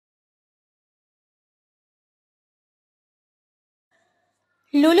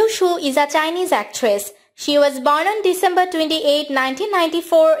Lulu Xu is a Chinese actress. She was born on December 28,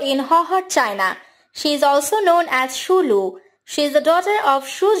 1994 in Hohhot, China. She is also known as Xu Lu. She is the daughter of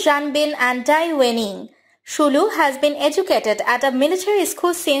Xu Jianbin and Wenying. Xu Lu has been educated at a military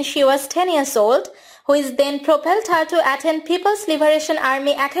school since she was 10 years old, which then propelled her to attend People's Liberation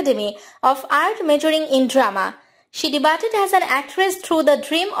Army Academy of Art majoring in drama. She debuted as an actress through the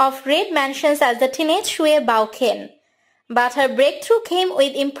dream of red mansions as the teenage Xue Baoqin. But her breakthrough came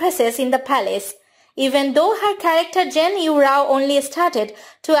with Empresses in the palace. Even though her character Jen Yu Rao only started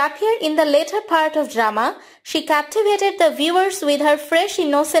to appear in the later part of drama, she captivated the viewers with her fresh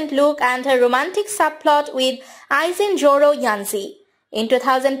innocent look and her romantic subplot with Aisin Joro Yanzi. In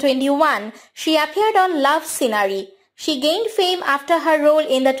 2021, she appeared on Love Scenery. She gained fame after her role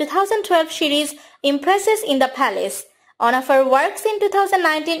in the 2012 series Empresses in the Palace. One of her works in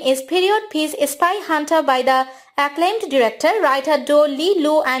 2019 is period piece Spy Hunter by the acclaimed director, writer duo Li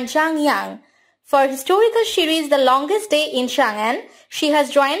Lu and Zhang Yang. For historical series The Longest Day in Chang'an, she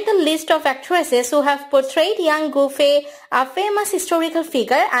has joined the list of actresses who have portrayed young Gu Fei, a famous historical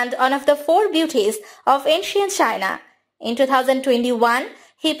figure and one of the four beauties of ancient China. In 2021,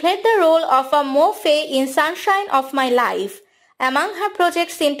 he played the role of a Mo Fei in Sunshine of My Life. Among her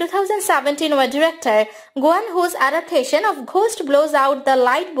projects in 2017 were director Guan Hu's adaptation of Ghost Blows Out the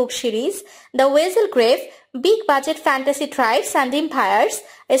Light book series, The Weasel Grave, big-budget fantasy Tribes and Empires,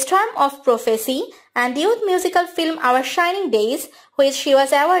 A Storm of Prophecy, and youth musical film Our Shining Days, which she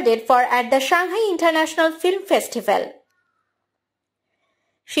was awarded for at the Shanghai International Film Festival.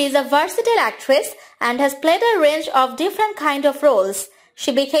 She is a versatile actress and has played a range of different kinds of roles.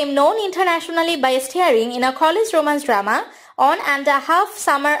 She became known internationally by starring in a college romance drama, On and a Half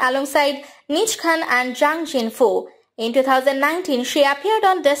Summer alongside Nich Khan and Zhang Jinfu. In 2019, she appeared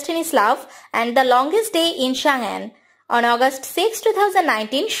on Destiny's Love and The Longest Day in Chang'an. On August 6,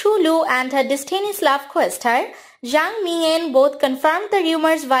 2019, Xu Lu and her Destiny's Love co-star Zhang Mingyan both confirmed the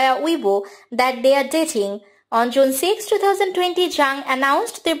rumors via Weibo that they are dating. On June 6, 2020, Zhang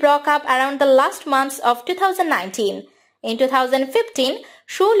announced they broke up around the last months of 2019. In 2015,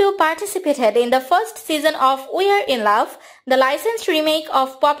 Xu Lu participated in the first season of We Are in Love, the licensed remake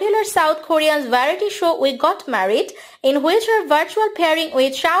of popular South Korean variety show We Got Married, in which her virtual pairing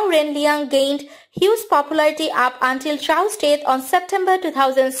with Chow Ren-liang gained huge popularity up until Chow's death on September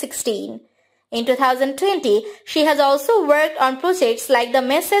 2016. In 2020, she has also worked on projects like The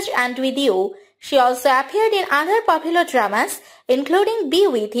Message and With You. She also appeared in other popular dramas, including Be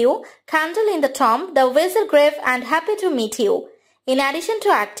With You, Candle in the Tomb, The Weasel Grave, and Happy to Meet You. In addition to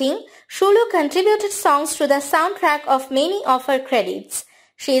acting, Xu Lu contributed songs to the soundtrack of many of her credits.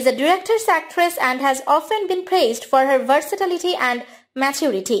 She is a director's actress and has often been praised for her versatility and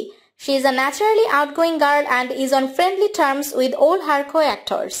maturity. She is a naturally outgoing girl and is on friendly terms with all her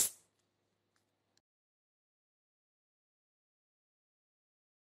co-actors.